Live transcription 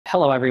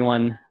Hello,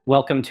 everyone.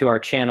 Welcome to our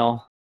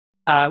channel.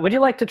 Would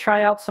you like to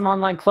try out some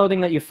online clothing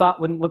that you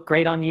thought wouldn't look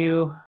great on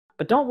you?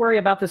 But don't worry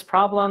about this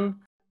problem.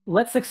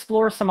 Let's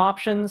explore some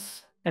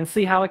options and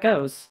see how it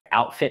goes.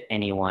 Outfit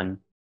Anyone,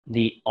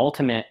 the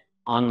ultimate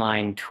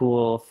online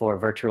tool for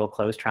virtual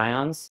clothes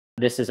try-ons.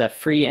 This is a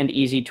free and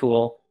easy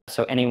tool,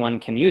 so anyone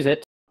can use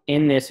it.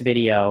 In this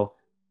video,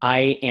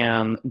 I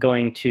am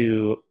going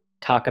to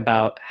talk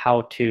about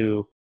how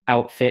to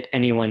outfit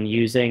anyone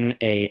using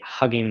a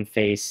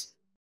HuggingFace.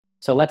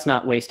 So let's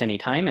not waste any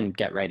time and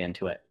get right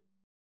into it.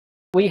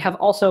 We have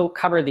also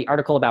covered the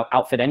article about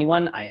Outfit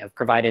Anyone. I have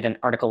provided an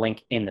article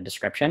link in the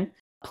description.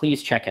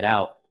 Please check it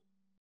out.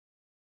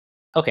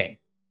 Okay,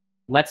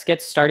 let's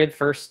get started.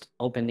 First,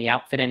 open the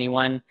Outfit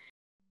Anyone.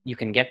 You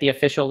can get the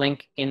official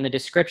link in the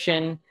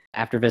description.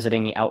 After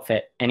visiting the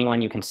Outfit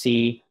Anyone, you can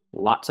see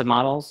lots of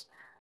models.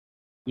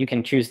 You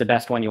can choose the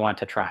best one you want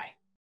to try.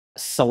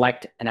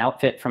 Select an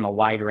outfit from a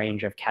wide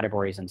range of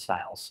categories and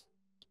styles.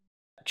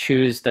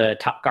 Choose the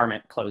top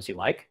garment clothes you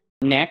like.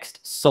 Next,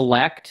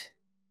 select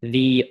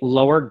the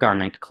lower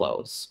garment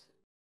clothes.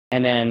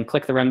 And then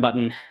click the run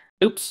button.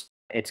 Oops,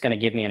 it's going to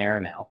give me an error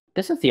mail.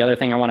 This is the other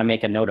thing I want to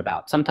make a note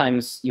about.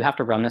 Sometimes you have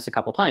to run this a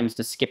couple times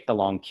to skip the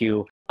long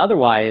queue.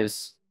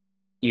 Otherwise,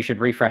 you should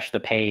refresh the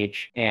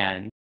page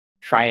and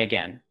try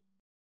again.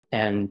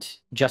 And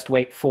just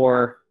wait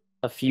for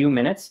a few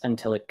minutes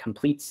until it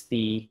completes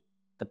the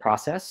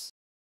process.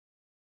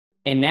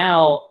 And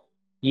now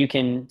you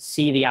can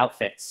see the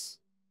outfits.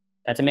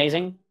 That's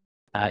amazing.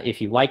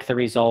 If you like the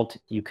result,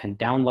 you can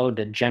download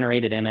the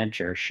generated image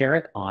or share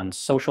it on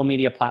social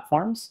media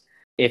platforms.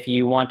 If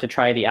you want to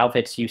try the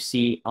outfits you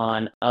see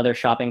on other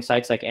shopping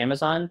sites like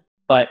Amazon,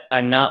 but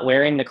I'm not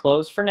wearing the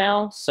clothes for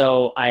now,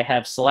 so I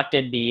have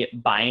selected the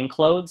buying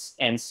clothes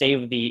and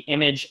saved the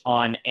image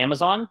on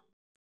Amazon.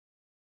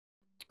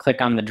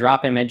 Click on the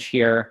drop image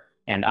here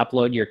and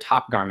upload your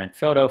top garment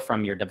photo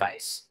from your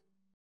device.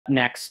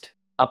 Next,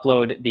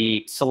 upload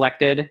the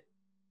selected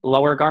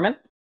lower garment.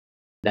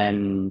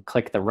 Then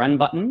click the run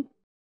button.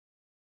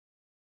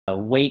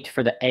 Wait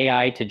for the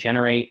AI to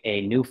generate a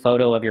new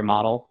photo of your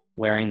model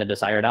wearing the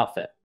desired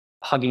outfit.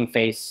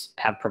 HuggingFace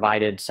have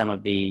provided some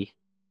of the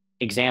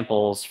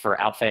examples for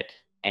Outfit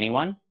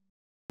Anyone.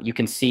 You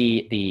can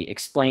see the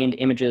explained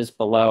images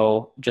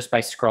below just by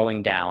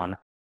scrolling down.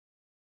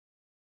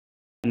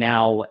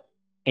 Now,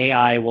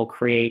 AI will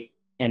create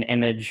an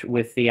image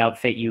with the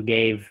outfit you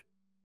gave.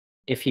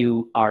 If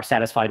you are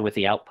satisfied with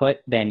the output,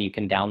 then you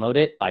can download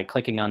it by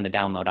clicking on the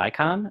download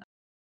icon.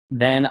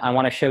 Then I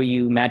want to show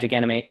you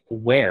MagicAnimate,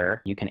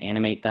 where you can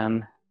animate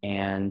them.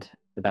 And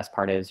the best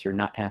part is you're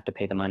not going to have to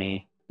pay the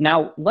money.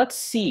 Now let's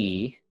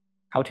see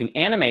how to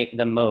animate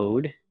the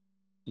mode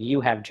you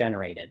have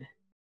generated.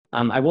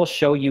 I will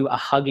show you a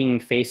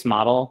HuggingFace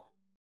model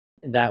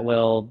that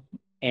will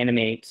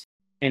animate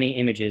any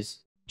images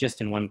just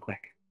in one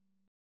click.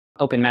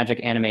 Open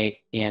MagicAnimate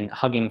in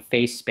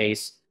HuggingFace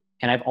space.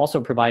 And I've also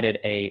provided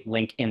a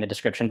link in the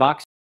description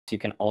box, so you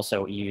can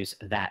also use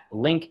that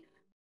link.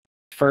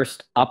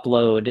 First,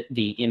 upload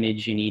the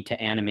image you need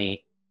to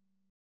animate.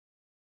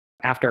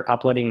 After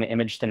uploading the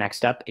image, the next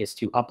step is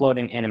to upload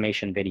an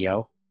animation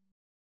video.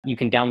 You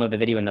can download the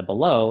video in the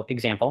below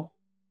example,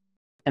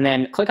 and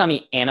then click on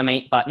the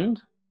Animate button.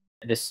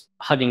 This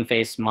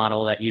HuggingFace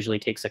model that usually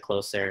takes a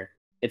closer.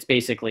 It's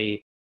going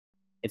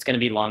to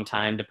be a long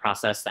time to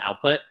process the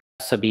output,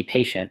 so be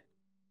patient.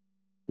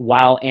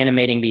 While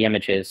animating the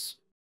images,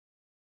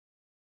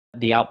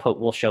 the output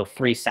will show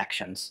 3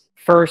 sections.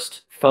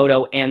 First,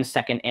 photo, and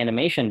second,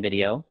 animation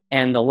video.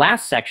 And the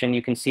last section,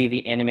 you can see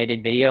the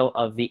animated video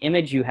of the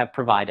image you have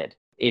provided.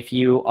 If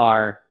you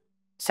are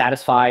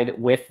satisfied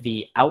with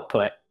the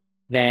output,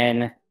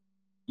 then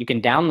you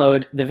can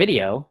download the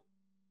video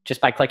just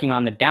by clicking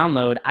on the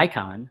download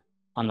icon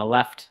on the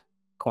left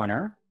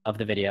corner of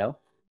the video.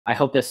 I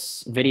hope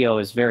this video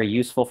is very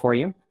useful for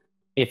you.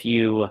 If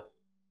you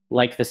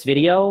like this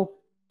video,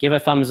 give a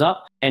thumbs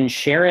up and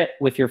share it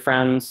with your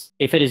friends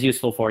if it is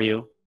useful for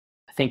you.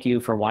 Thank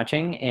you for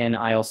watching, and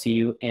I'll see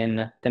you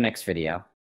in the next video.